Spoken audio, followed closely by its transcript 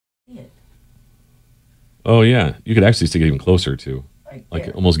Oh, yeah. You could actually stick it even closer, too. Right like,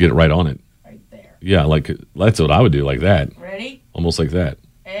 there. almost get it right on it. Right there. Yeah, like, that's what I would do, like that. Ready? Almost like that.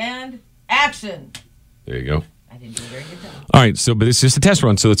 And action. There you go. I didn't do a very good job. All right, but it's just a test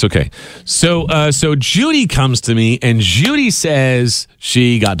run, so it's okay. So Judy comes to me, and Judy says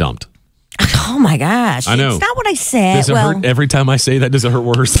she got dumped. Oh my gosh. I know. It's not what I said. Does it hurt every time I say that? Does it hurt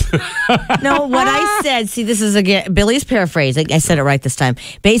worse? No, what I said, see, this is again, Billy's paraphrasing. I said it right this time.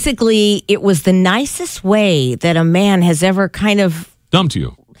 Basically, it was the nicest way that a man has ever kind of Dumped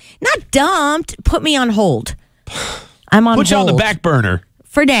you. not dumped, put me on hold. I'm on hold. Put you on the back burner.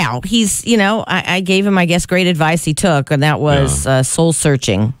 For now. He's, I gave him, I guess, great advice he took, and that was soul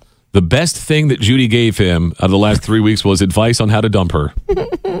searching. The best thing that Judy gave him out of the last 3 weeks was advice on how to dump her.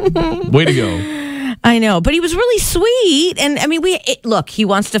 Way to go. I know, but he was really sweet. And I mean, look, he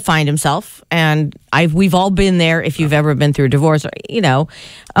wants to find himself. And we've all been there if you've ever been through a divorce, and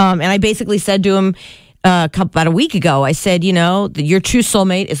I basically said to him about a week ago, I said, your true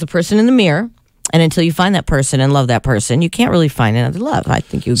soulmate is the person in the mirror. And until you find that person and love that person, you can't really find another love. I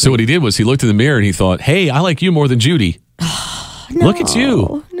think you agree. So what he did was he looked in the mirror and he thought, hey, I like you more than Judy. No, look at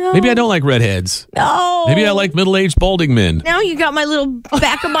you. No. Maybe I don't like redheads. No. Maybe I like middle-aged balding men. Now you got my little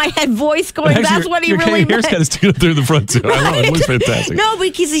back of my head voice going, Actually, that's what he really meant. Your hair's kind of sticking up through the front, too. I know, it looks fantastic. No,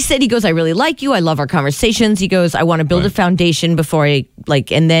 because he said, I really like you. I love our conversations. He goes, I want to build a foundation before I,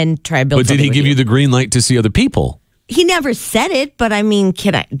 and then try to build But did he give you the green light to see other people? He never said it, but I mean,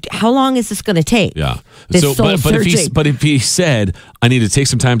 how long is this going to take? Yeah. This So, soul searching. but if he said, I need to take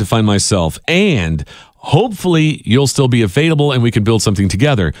some time to find myself, and hopefully you'll still be available and we can build something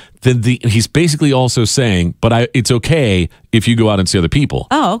together, then he's basically also saying, but it's okay if you go out and see other people.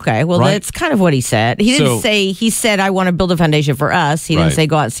 Oh, okay. Well, right? That's kind of what he said. He didn't say, he said, I want to build a foundation for us. He didn't say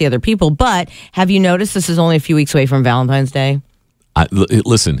go out and see other people. But have you noticed this is only a few weeks away from Valentine's Day?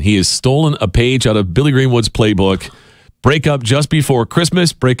 Listen, he has stolen a page out of Billy Greenwood's playbook. Break up just before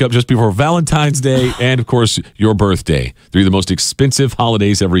Christmas, break up just before Valentine's Day, and, of course, your birthday. They're the most expensive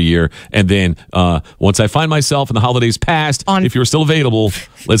holidays every year. And then once I find myself and the holidays passed, if you're still available,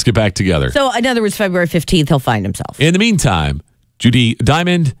 let's get back together. So, in other words, February 15th, he'll find himself. In the meantime, Judy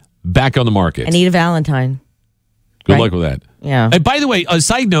Diamond, back on the market. I need a Valentine. Good luck with that. Yeah. And by the way, a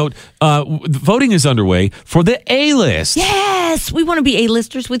side note, voting is underway for the A-list. Yes, we want to be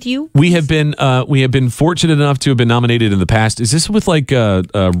A-listers with you. We have been fortunate enough to have been nominated in the past. Is this with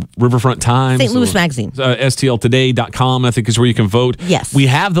Riverfront Times? St. Louis Magazine. STLtoday.com, I think, is where you can vote. Yes. We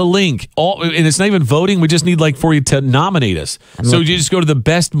have the link. And it's not even voting. We just need for you to nominate us. So you just go to the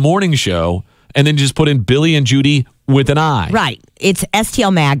best morning show and then just put in Billy and Judy with an I. Right. It's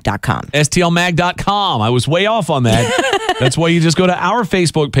STLmag.com. STLmag.com. I was way off on that. That's why you just go to our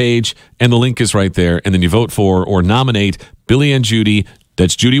Facebook page and the link is right there. And then you vote for or nominate Billy and Judy.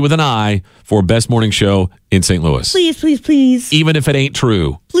 That's Judy with an I for Best Morning Show in St. Louis. Please, please, please. Even if it ain't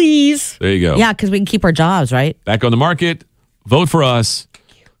true. Please. There you go. Yeah, because we can keep our jobs, right? Back on the market. Vote for us.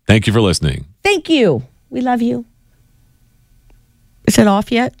 Thank you for listening. Thank you. We love you. Is it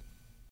off yet?